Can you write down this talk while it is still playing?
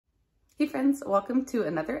Hey friends, welcome to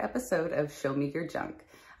another episode of Show Me Your Junk.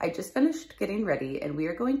 I just finished getting ready and we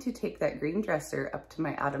are going to take that green dresser up to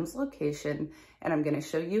my Adams location and I'm going to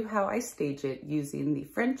show you how I stage it using the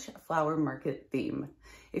French flower market theme.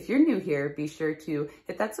 If you're new here, be sure to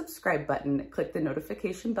hit that subscribe button, click the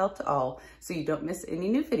notification bell to all so you don't miss any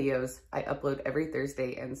new videos. I upload every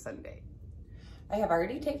Thursday and Sunday. I have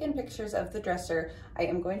already taken pictures of the dresser. I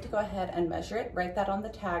am going to go ahead and measure it, write that on the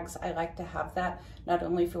tags. I like to have that not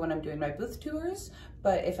only for when I'm doing my booth tours,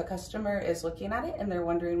 but if a customer is looking at it and they're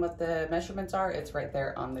wondering what the measurements are, it's right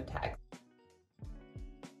there on the tag.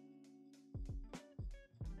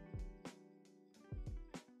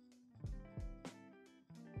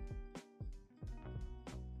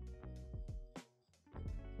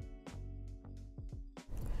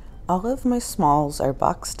 All of my smalls are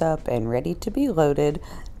boxed up and ready to be loaded.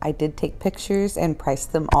 I did take pictures and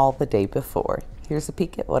priced them all the day before. Here's a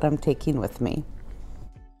peek at what I'm taking with me.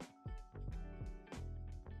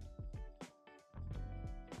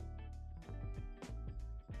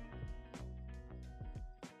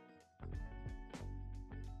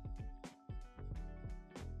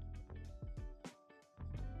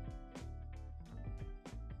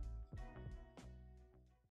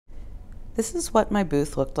 This is what my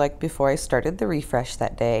booth looked like before I started the refresh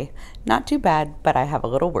that day. Not too bad, but I have a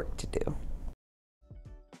little work to do.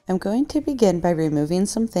 I'm going to begin by removing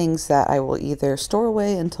some things that I will either store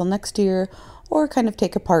away until next year or kind of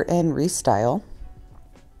take apart and restyle.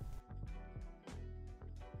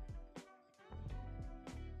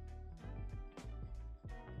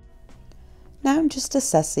 Now I'm just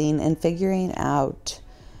assessing and figuring out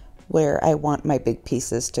where I want my big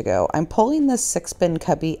pieces to go. I'm pulling this 6-bin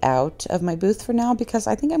cubby out of my booth for now because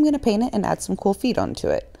I think I'm going to paint it and add some cool feet onto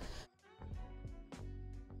it.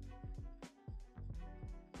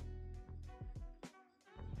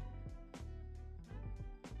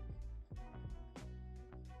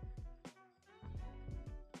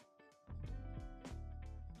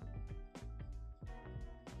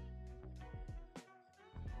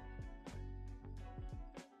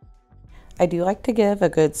 I do like to give a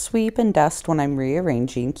good sweep and dust when I'm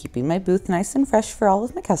rearranging, keeping my booth nice and fresh for all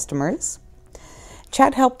of my customers.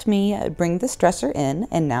 Chad helped me bring this dresser in,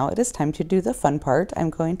 and now it is time to do the fun part. I'm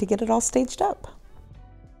going to get it all staged up.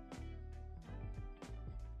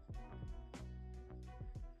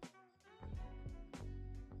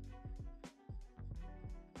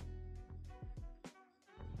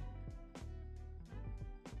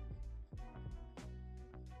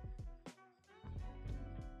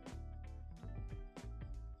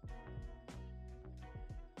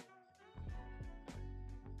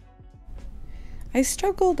 I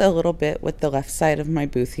struggled a little bit with the left side of my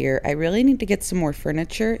booth here. I really need to get some more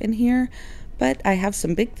furniture in here, but I have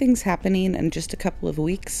some big things happening in just a couple of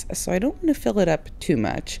weeks, so I don't want to fill it up too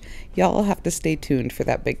much. Y'all will have to stay tuned for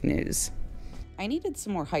that big news. I needed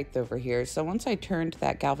some more height over here, so once I turned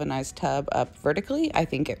that galvanized tub up vertically, I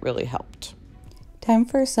think it really helped. Time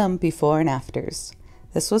for some before and afters.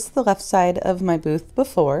 This was the left side of my booth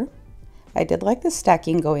before. I did like the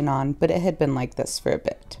stacking going on, but it had been like this for a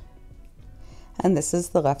bit. And this is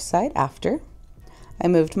the left side after. I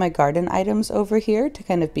moved my garden items over here to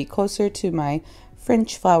kind of be closer to my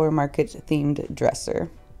French flower market themed dresser.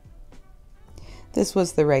 This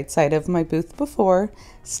was the right side of my booth before.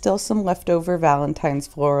 Still some leftover Valentine's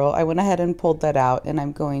floral. I went ahead and pulled that out and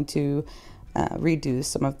I'm going to redo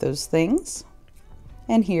some of those things.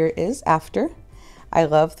 And here is after. I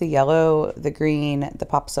love the yellow, the green, the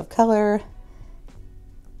pops of color.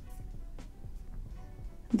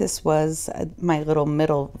 This was my little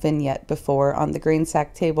middle vignette before on the grain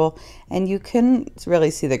sack table, and you couldn't really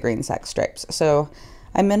see the grain sack stripes. So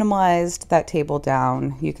I minimalized that table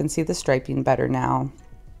down. You can see the striping better now.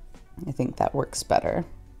 I think that works better.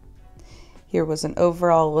 Here was an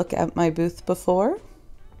overall look at my booth before.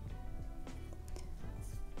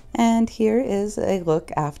 And here is a look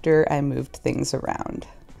after I moved things around.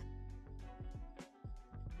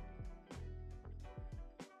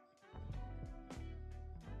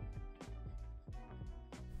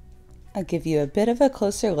 I'll give you a bit of a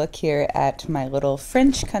closer look here at my little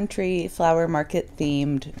French country flower market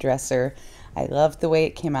themed dresser. I love the way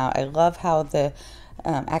it came out. I love how the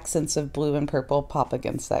accents of blue and purple pop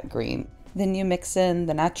against that green. Then you mix in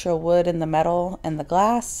the natural wood and the metal and the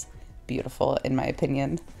glass. Beautiful in my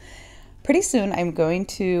opinion. Pretty soon I'm going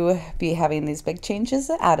to be having these big changes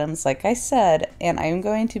at Adams, like I said, and I'm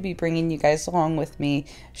going to be bringing you guys along with me,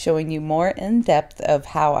 showing you more in depth of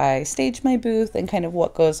how I stage my booth and kind of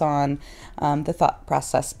what goes on, the thought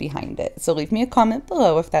process behind it. So leave me a comment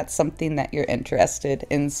below if that's something that you're interested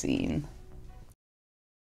in seeing.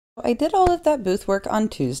 I did all of that booth work on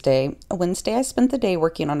Tuesday. Wednesday, I spent the day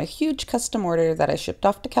working on a huge custom order that I shipped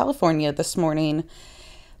off to California this morning.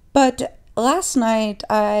 But last night,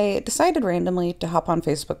 I decided randomly to hop on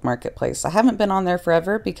Facebook Marketplace. I haven't been on there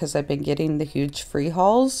forever because I've been getting the huge free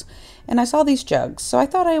hauls, and I saw these jugs, so I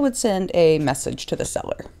thought I would send a message to the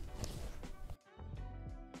seller.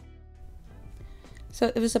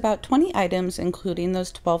 So it was about 20 items, including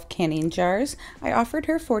those 12 canning jars. I offered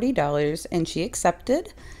her $40 and she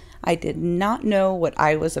accepted. I did not know what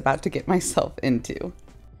I was about to get myself into.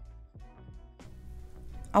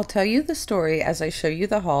 I'll tell you the story as I show you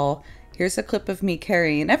the haul. Here's a clip of me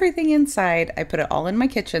carrying everything inside. I put it all in my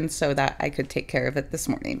kitchen so that I could take care of it this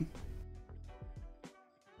morning.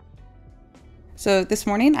 So this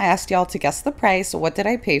morning I asked y'all to guess the price. What did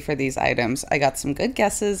I pay for these items? I got some good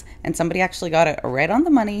guesses and somebody actually got it right on the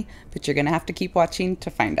money, but you're gonna have to keep watching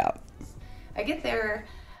to find out. I get there,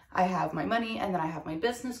 I have my money and then I have my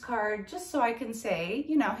business card just so I can say,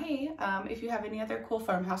 you know, hey, if you have any other cool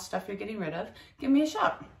farmhouse stuff you're getting rid of, give me a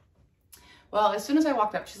shout. Well, as soon as I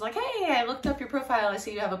walked up, she's like, hey, I looked up your profile. I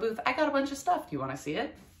see you have a booth. I got a bunch of stuff. Do you want to see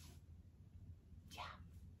it? Yeah,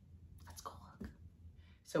 let's go look.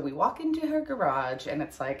 So we walk into her garage and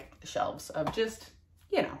it's like shelves of just,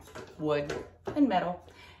 you know, wood and metal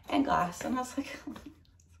and glass. And I was like,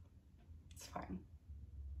 it's fine.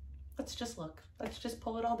 Let's just look. Let's just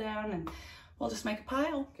pull it all down and we'll just make a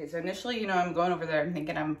pile. Okay, so initially, you know, I'm going over there and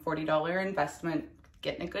thinking I'm $40 investment,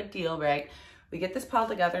 getting a good deal, right? We get this pile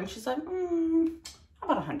together and she's like, how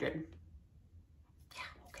about 100? Yeah,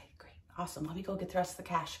 okay, great, awesome. Let me go get the rest of the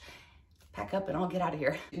cash. Pack up and I'll get out of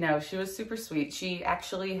here. No, she was super sweet. She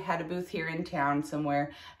actually had a booth here in town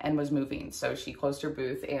somewhere and was moving. So she closed her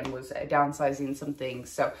booth and was downsizing some things.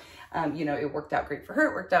 So, you know, it worked out great for her.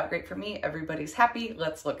 It worked out great for me. Everybody's happy.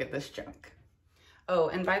 Let's look at this junk. Oh,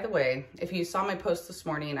 and by the way, if you saw my post this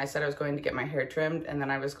morning, I said I was going to get my hair trimmed and then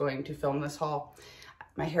I was going to film this haul.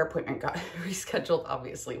 My hair appointment got rescheduled,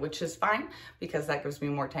 obviously, which is fine because that gives me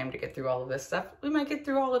more time to get through all of this stuff. We might get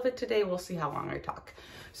through all of it today. We'll see how long I talk.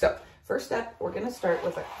 So first up, we're gonna start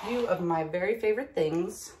with a few of my very favorite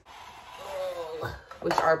things,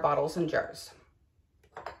 which are bottles and jars.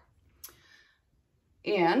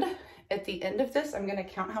 And at the end of this, I'm gonna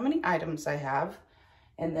count how many items I have,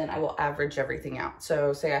 and then I will average everything out.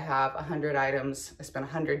 So say I have 100 items, I spent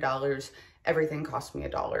 $100, everything cost me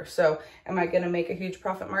 $1. So am I gonna make a huge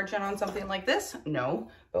profit margin on something like this? No,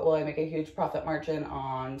 but will I make a huge profit margin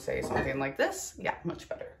on, say, something like this? Yeah, much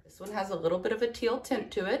better. This one has a little bit of a teal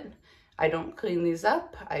tint to it. I don't clean these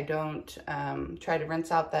up. I don't try to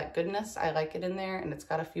rinse out that goodness. I like it in there and it's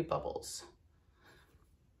got a few bubbles.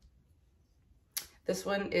 This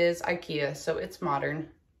one is IKEA, so it's modern,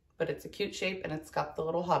 but it's a cute shape and it's got the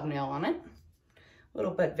little hobnail on it.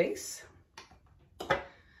 Little bud vase.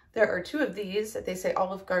 There are two of these. They say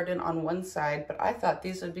Olive Garden on one side, but I thought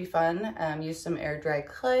these would be fun. Use some air dry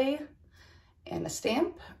clay and a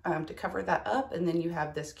stamp to cover that up. And then you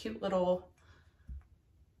have this cute little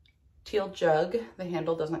teal jug. The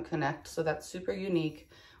handle doesn't connect, so that's super unique.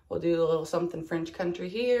 We'll do a little something French country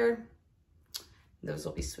here. Those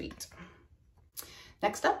will be sweet.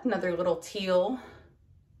 Next up, another little teal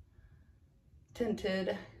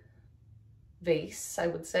tinted vase, I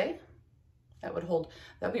would say. That would hold,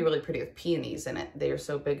 that'd be really pretty with peonies in it. They are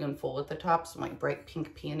so big and full at the top, some like bright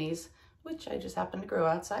pink peonies, which I just happen to grow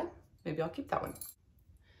outside. Maybe I'll keep that one.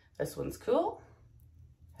 This one's cool.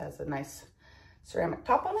 Has a nice ceramic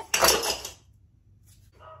top on it.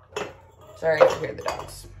 Sorry if you hear the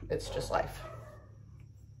dogs. It's just life.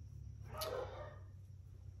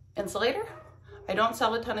 Insulator. I don't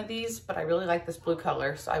sell a ton of these, but I really like this blue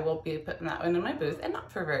color, so I will be putting that one in my booth, and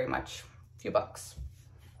not for very much, a few bucks.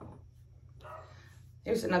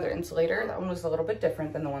 Here's another insulator. That one was a little bit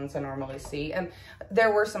different than the ones I normally see. And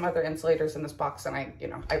there were some other insulators in this box and I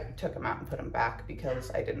took them out and put them back because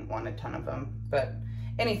I didn't want a ton of them. But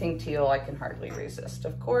anything teal, I can hardly resist.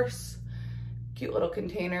 Of course, cute little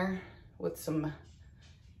container with some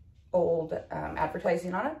old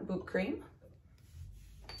advertising on it, boot cream.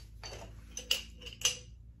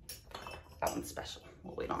 That one's special.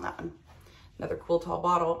 We'll wait on that one. Another cool tall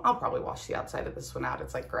bottle. I'll probably wash the outside of this one out.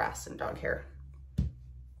 It's like grass and dog hair.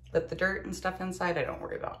 But the dirt and stuff inside, I don't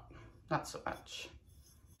worry about. Not so much.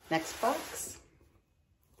 Next box.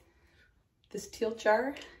 This teal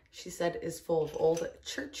jar, she said, is full of old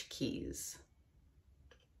church keys.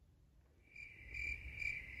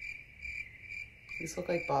 These look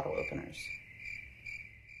like bottle openers.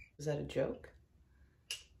 Is that a joke?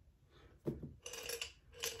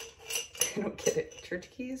 I don't get it. Church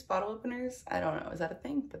keys, bottle openers? I don't know. Is that a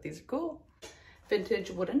thing? But these are cool.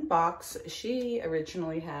 vintage wooden box. She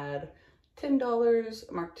originally had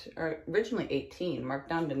 $10 marked, or originally $18, marked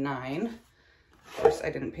down to $9. Of course, I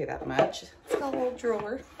didn't pay that much. It's got a little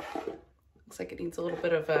drawer. Looks like it needs a little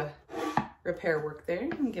bit of a repair work there.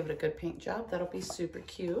 And give it a good paint job. That'll be super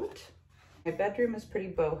cute. My bedroom is pretty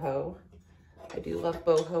boho. I do love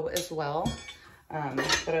boho as well,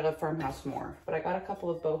 but I love farmhouse more. But I got a couple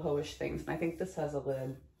of boho-ish things, and I think this has a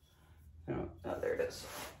lid. Oh, there it is.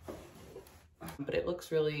 But it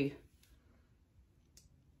looks really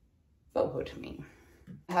boho to me.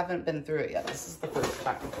 I haven't been through it yet. This is the first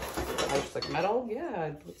time. I was just like, metal?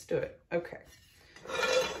 Yeah, let's do it. Okay.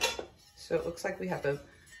 So it looks like we have a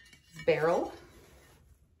barrel.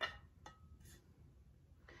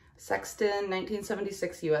 Sexton,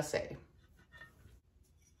 1976 USA.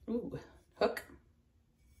 Ooh, hook.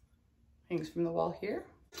 Hangs from the wall here.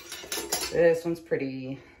 This one's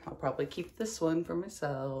pretty. I'll probably keep this one for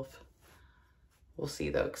myself. We'll see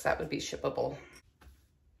though, because that would be shippable.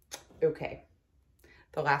 Okay.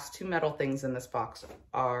 The last two metal things in this box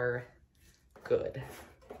are good.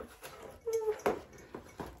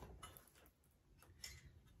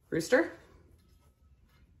 Rooster.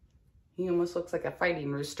 He almost looks like a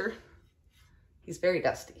fighting rooster. He's very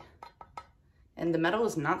dusty. And the metal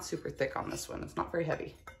is not super thick on this one. It's not very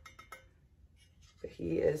heavy. But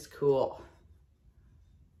he is cool.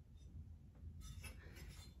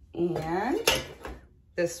 And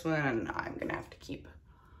this one I'm gonna have to keep.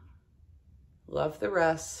 Love the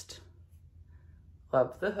rust.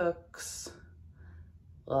 Love the hooks.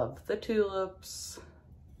 Love the tulips.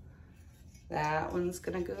 That one's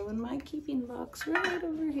gonna go in my keeping box right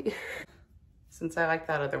over here. Since I like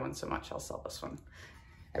that other one so much, I'll sell this one.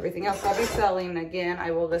 Everything else I'll be selling. Again,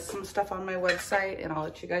 I will list some stuff on my website and I'll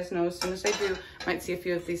let you guys know as soon as I do. Might see a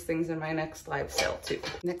few of these things in my next live sale too.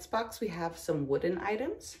 Next box, we have some wooden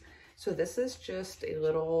items. So this is just a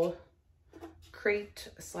little crate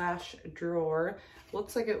slash drawer.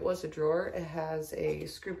 Looks like it was a drawer. It has a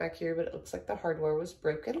screw back here, but it looks like the hardware was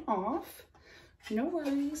broken off. No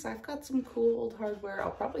worries, I've got some cool old hardware.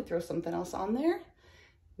 I'll probably throw something else on there.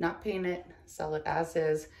 Not paint it, sell it as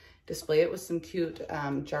is. Display it with some cute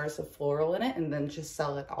jars of floral in it, and then just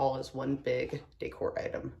sell it all as one big decor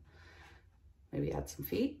item. Maybe add some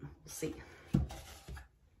feet, we'll see.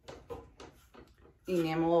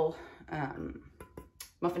 Enamel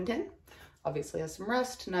muffin tin. Obviously has some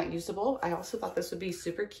rust, not usable. I also thought this would be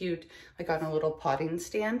super cute, like on a little potting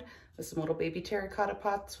stand with some little baby terracotta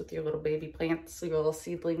pots with your little baby plants, your little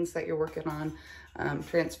seedlings that you're working on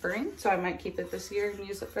transferring. So I might keep it this year and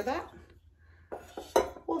use it for that.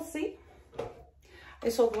 We'll see. I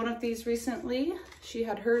sold one of these recently. She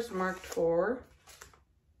had hers marked for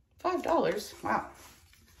 $5. Wow,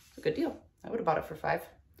 it's a good deal. I would have bought it for $5.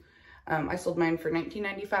 I sold mine for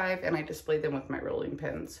 $19.95 and I displayed them with my rolling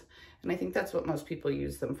pins. And I think that's what most people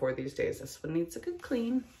use them for these days. This one needs a good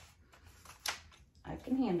clean. I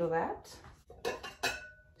can handle that.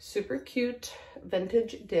 Super cute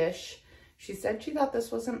vintage dish. She said she thought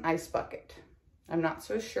this was an ice bucket. I'm not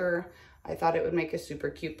so sure. I thought it would make a super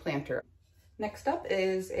cute planter. Next up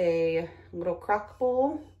is a little crock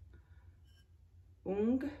bowl.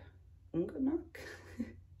 Unganuk?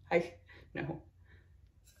 No.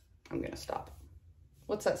 I'm gonna stop.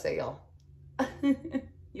 What's that say, y'all?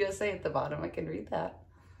 USA at the bottom, I can read that.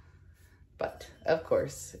 But of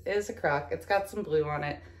course, it is a crock. It's got some blue on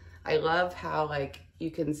it. I love how like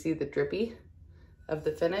you can see the drippy of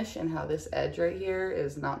the finish and how this edge right here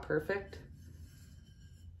is not perfect.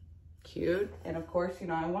 Cute. And of course, you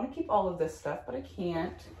know, I want to keep all of this stuff, but I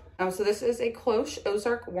can't. So this is a Cloche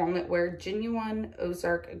Ozark walnut ware, genuine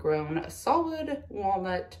Ozark grown solid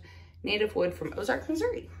walnut native wood from Ozark,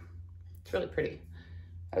 Missouri. It's really pretty.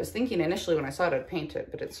 I was thinking initially when I saw it, I'd paint it,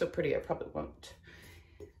 but it's so pretty, I probably won't.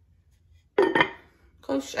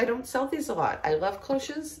 Cloche, I don't sell these a lot. I love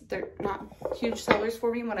cloches. They're not huge sellers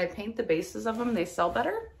for me. When I paint the bases of them, they sell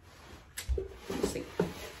better. Let's see.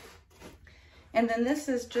 And then this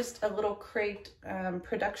is just a little crate,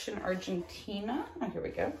 Production Argentina. Oh, here we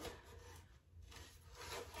go.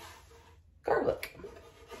 Garlic.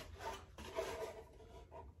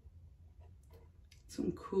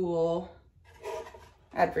 Some cool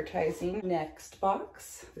advertising. Next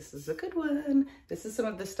box. This is a good one. This is some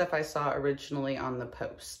of the stuff I saw originally on the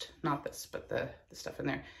post. Not this, but the stuff in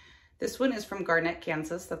there. This one is from Garnett,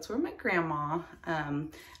 Kansas. That's where my grandma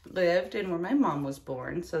lived and where my mom was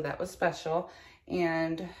born. So that was special.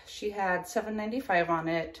 And she had $7.95 on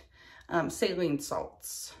it. Saline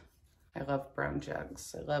salts. I love brown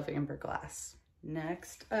jugs. I love amber glass.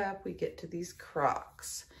 Next up, we get to these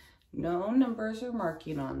Crocs. No numbers or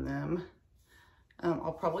marking on them.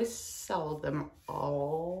 I'll probably sell them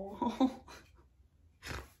all.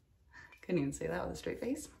 Couldn't even say that with a straight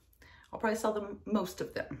face. I'll probably sell them, most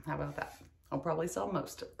of them. How about that? I'll probably sell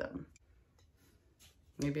most of them.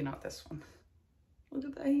 Maybe not this one. Look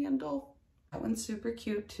at that handle. That one's super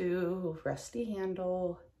cute too. Rusty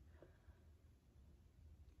handle.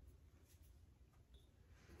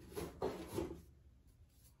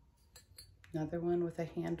 Another one with a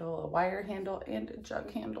handle, a wire handle, and a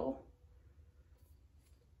jug handle.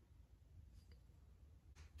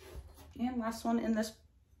 And last one in this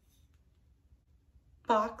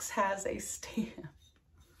box has a stamp.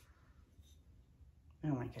 Oh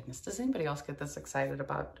my goodness, does anybody else get this excited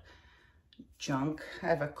about junk? I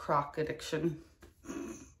have a crock addiction.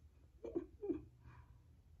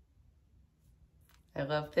 I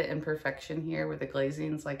love the imperfection here where the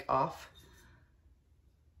glazing's like off.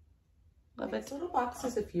 Love it. Little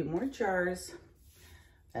boxes, a few more jars.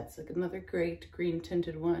 That's like another great green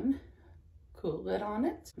tinted one. Cool lid on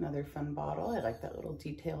it. Another fun bottle. I like that little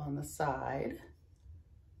detail on the side.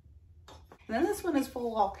 And then this one is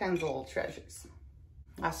full of all kinds of little treasures.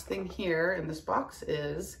 Last thing here in this box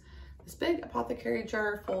is this big apothecary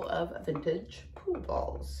jar full of vintage pool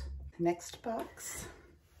balls. Next box,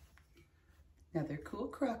 another cool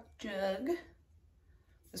crock jug.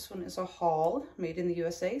 This one is a haul, made in the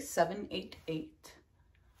USA, 788.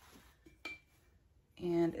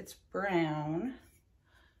 And it's brown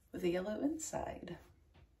with a yellow inside.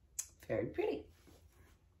 Very pretty.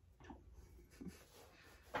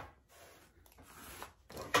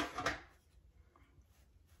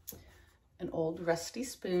 An old rusty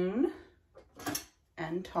spoon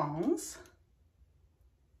and tongs.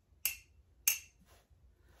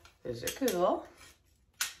 Those are cool.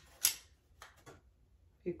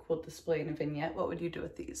 Be a cool display in a vignette. What would you do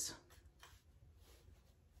with these?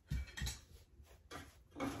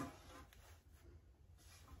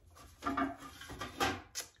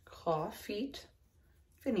 Claw feet,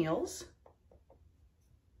 finials,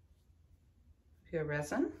 pure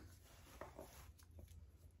resin.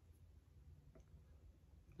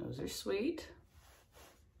 Those are sweet.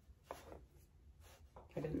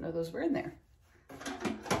 I didn't know those were in there.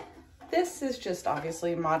 This is just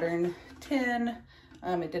obviously modern tin.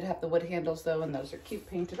 It did have the wood handles though, and those are cute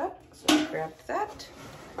painted up, so I grabbed that.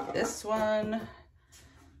 This one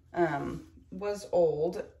was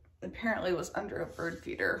old. Apparently was under a bird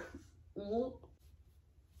feeder. It's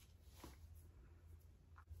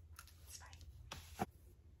fine.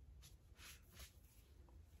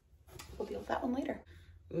 We'll deal with that one later.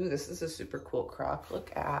 Ooh, this is a super cool crock.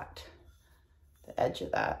 Look at the edge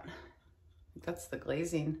of that. That's the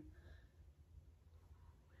glazing.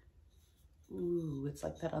 Ooh, it's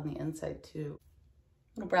like that on the inside too.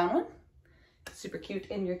 Little brown one. Super cute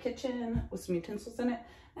in your kitchen with some utensils in it.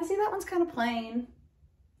 I see that one's kind of plain.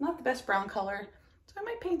 Not the best brown color, so I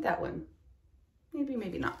might paint that one. Maybe,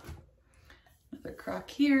 maybe not. Another crock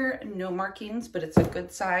here, no markings, but it's a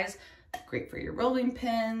good size. Great for your rolling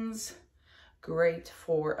pins. Great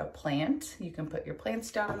for a plant. You can put your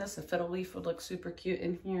plants down in this. A fiddle leaf would look super cute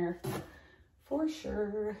in here for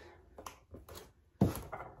sure.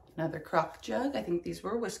 Another crock jug. I think these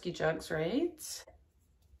were whiskey jugs, right?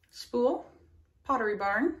 Spool, Pottery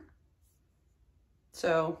Barn.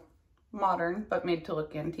 So modern, but made to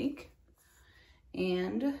look antique.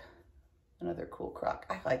 And another cool crock.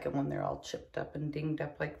 I like them when they're all chipped up and dinged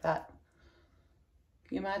up like that.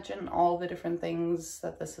 Can you imagine all the different things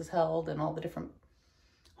that this has held and all the different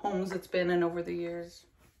homes it's been in over the years?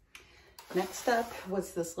 Next up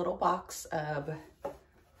was this little box of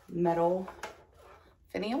metal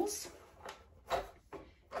finials.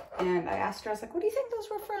 And I asked her, I was like, what do you think those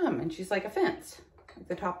were from? And she's like, a fence, like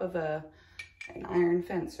the top of an iron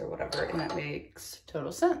fence or whatever. And that makes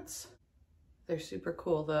total sense. They're super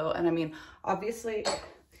cool though. And I mean, obviously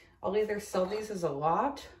I'll either sell these as a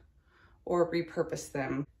lot or repurpose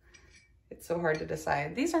them. It's so hard to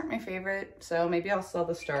decide. These aren't my favorite, so maybe I'll sell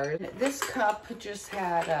the stars. This cup just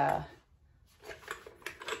had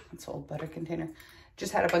it's an old butter container.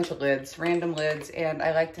 Just had a bunch of lids, random lids, and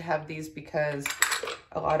I like to have these because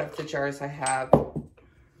a lot of the jars I have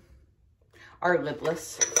are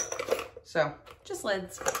lidless. So just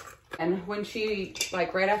lids. And when she,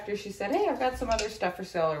 like right after she said, hey, I've got some other stuff for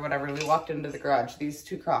sale or whatever, we walked into the garage. These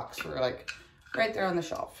two crocks were like right there on the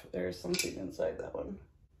shelf. There's something inside that one.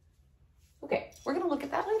 Okay, we're gonna look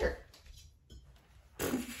at that later.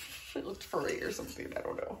 It looked furry or something, I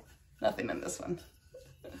don't know. Nothing in this one.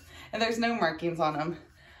 And there's no markings on them.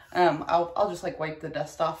 I'll just like wipe the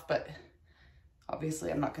dust off, but obviously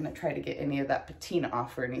I'm not gonna try to get any of that patina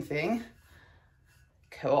off or anything.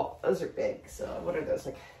 Cool, those are big. So what are those,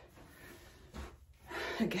 like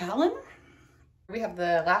a gallon. We have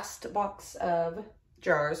the last box of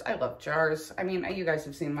jars. I love jars. I mean, you guys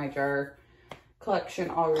have seen my jar collection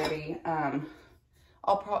already.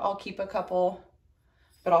 I'll keep a couple,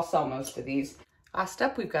 but I'll sell most of these. Last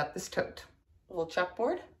up, we've got this tote. A little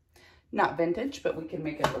chalkboard. Not vintage, but we can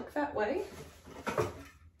make it look that way.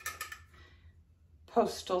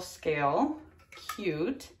 Postal scale.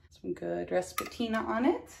 Cute. Some good Respatina on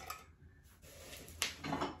it.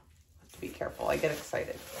 Have to be careful, I get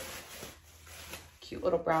excited. Cute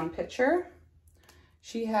little brown pitcher.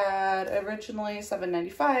 She had originally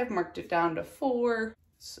 $7.95, marked it down to $4.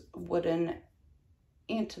 Wooden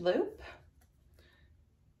antelope.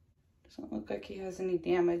 Doesn't look like he has any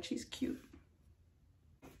damage. He's cute.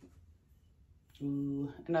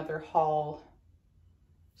 Ooh, another Hall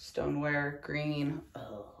stoneware green.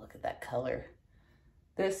 Oh, look at that color.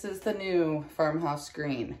 This is the new farmhouse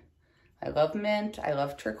green. I love mint, I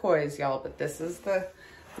love turquoise, y'all, but this is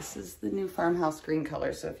the new farmhouse green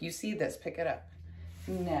color. So if you see this, pick it up.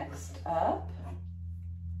 Next up,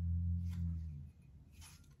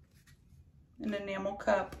 an enamel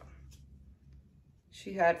cup.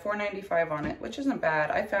 She had $4.95 on it, which isn't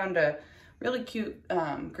bad. I found a really cute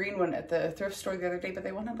green one at the thrift store the other day, but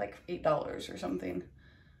they wanted like $8 or something.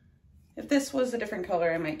 If this was a different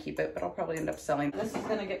color, I might keep it, but I'll probably end up selling. This is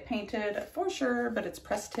gonna get painted for sure, but it's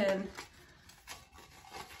pressed tin.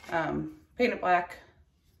 Painted black,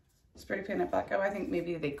 spray painted black. Oh, I think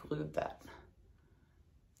maybe they glued that.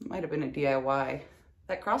 It might have been a DIY.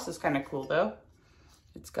 That cross is kind of cool though.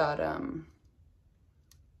 It's got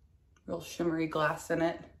real shimmery glass in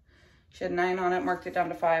it. She had 9 on it, marked it down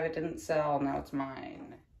to 5. It didn't sell, now it's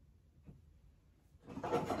mine.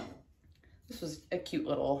 This was a cute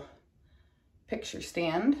little picture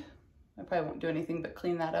stand. I probably won't do anything but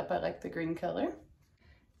clean that up. I like the green color.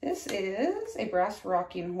 This is a brass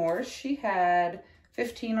rocking horse. She had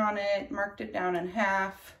 15 on it, marked it down in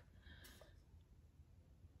half.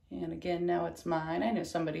 And again, now it's mine. I know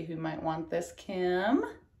somebody who might want this, Kim.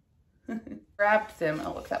 Grabbed them.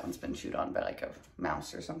 Oh, look, that one's been chewed on by like a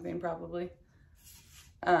mouse or something probably.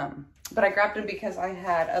 But I grabbed them because I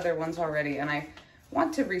had other ones already and I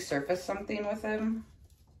want to resurface something with them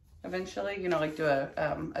eventually, you know, like do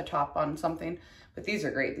a top on something. But these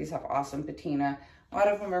are great. These have awesome patina. A lot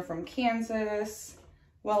of them are from Kansas,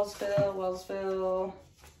 Wellsville,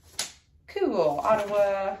 cool,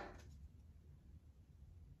 Ottawa.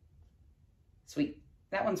 Sweet.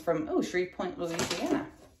 That one's from, oh, Shreveport, Louisiana.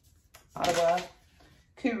 Ottawa,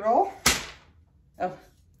 cool. Oh,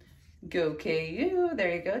 go KU.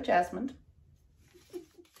 There you go, Jasmine.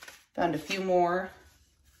 Found a few more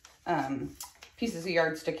pieces of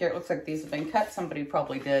yardstick here. It looks like these have been cut. Somebody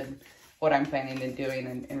probably did what I'm planning on doing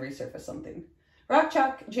and resurface something. Rock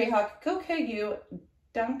Chalk, Jayhawk, go KU,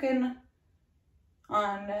 Duncan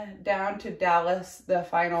on down to Dallas, the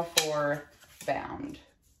Final Four bound.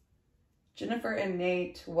 Jennifer and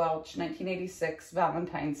Nate Welch, 1986,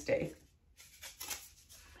 Valentine's Day.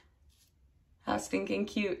 How stinking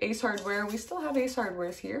cute. Ace Hardware. We still have Ace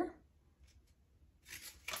Hardwares here.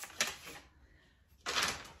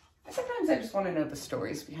 Sometimes I just want to know the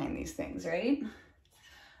stories behind these things, right?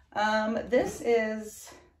 This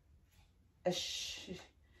is a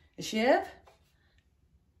shiv?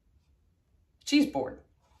 Cheese board.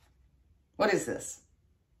 What is this?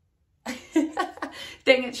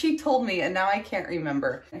 Dang it, she told me and now I can't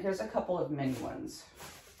remember. Here's a couple of mini ones.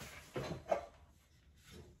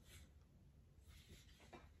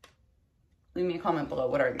 Leave me a comment below.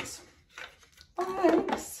 What are these?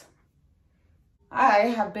 Thanks. I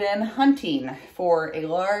have been hunting for a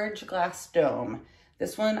large glass dome.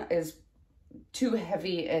 This one is too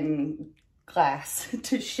heavy in glass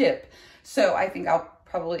to ship. So I think I'll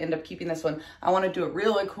probably end up keeping this one. I want to do a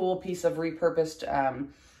really cool piece of repurposed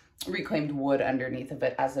reclaimed wood underneath of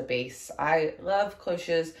it as a base. I love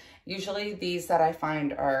cloches. Usually these that I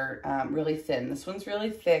find are really thin. This one's really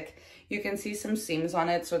thick. You can see some seams on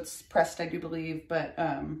it, so it's pressed, I do believe, but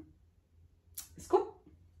it's cool.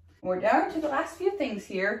 We're down to the last few things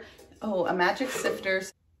here. Oh, a magic sifter.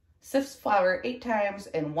 Sifts flour 8 times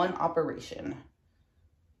in 1 operation.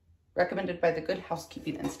 Recommended by the Good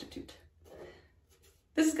Housekeeping Institute.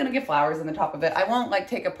 This is gonna get flowers in the top of it. I won't like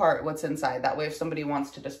take apart what's inside. That way if somebody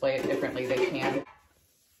wants to display it differently, they can.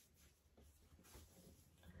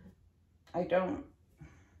 I don't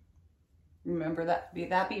remember that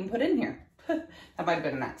being put in here. That might have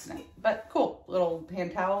been an accident, but cool. Little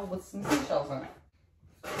hand towel with some seashells on it.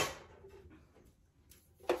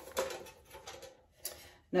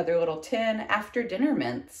 Another little tin, after dinner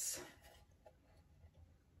mints.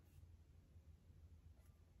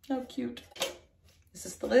 Oh, cute. Is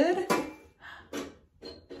this the lid?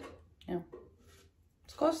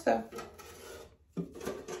 close though.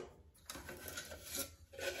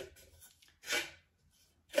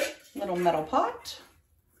 Little metal pot.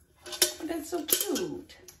 Oh, that's so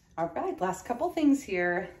cute. All right, last couple things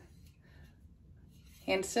here.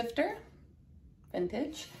 Hand sifter,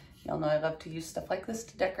 vintage. Y'all know I love to use stuff like this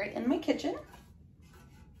to decorate in my kitchen.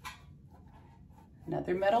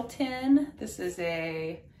 Another metal tin. This is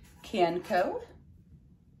a Canco.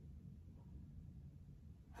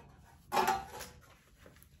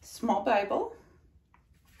 Small Bible.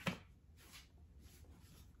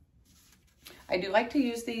 I do like to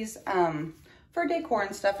use these for decor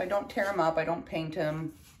and stuff. I don't tear them up. I don't paint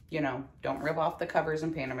them, you know, don't rip off the covers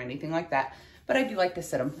and paint them or anything like that. But I do like to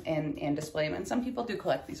sit them and display them. And some people do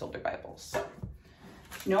collect these older Bibles. So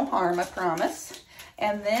no harm, I promise.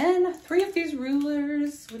 And then 3 of these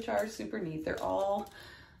rulers, which are super neat. They're all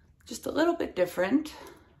just a little bit different.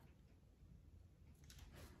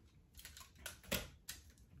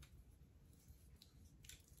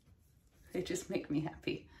 They just make me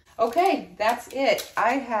happy. Okay, that's it.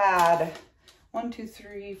 I had 1, 2,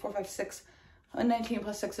 3, 4, 5, 6, 119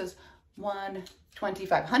 plus 6s,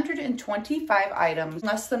 125 items,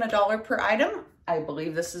 less than $1 per item. I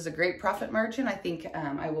believe this is a great profit margin. I think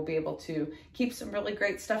I will be able to keep some really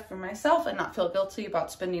great stuff for myself and not feel guilty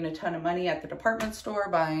about spending a ton of money at the department store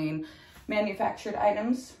buying manufactured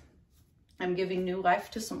items. I'm giving new life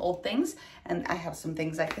to some old things, and I have some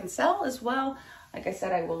things I can sell as well. Like I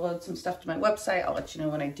said, I will load some stuff to my website. I'll let you know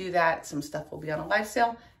when I do that. Some stuff will be on a live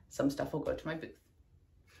sale. Some stuff will go to my booth.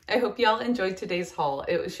 I hope y'all enjoyed today's haul.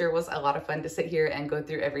 It sure was a lot of fun to sit here and go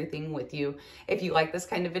through everything with you. If you like this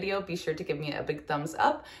kind of video, be sure to give me a big thumbs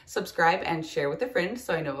up, subscribe, and share with a friend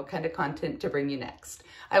so I know what kind of content to bring you next.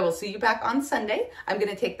 I will see you back on Sunday. I'm going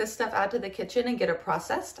to take this stuff out to the kitchen and get it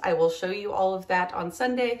processed. I will show you all of that on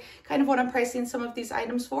Sunday, kind of what I'm pricing some of these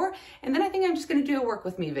items for. And then I think I'm just going to do a work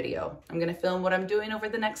with me video. I'm going to film what I'm doing over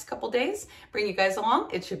the next couple days, bring you guys along.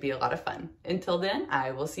 It should be a lot of fun. Until then,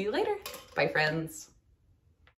 I will see you later. Bye, friends.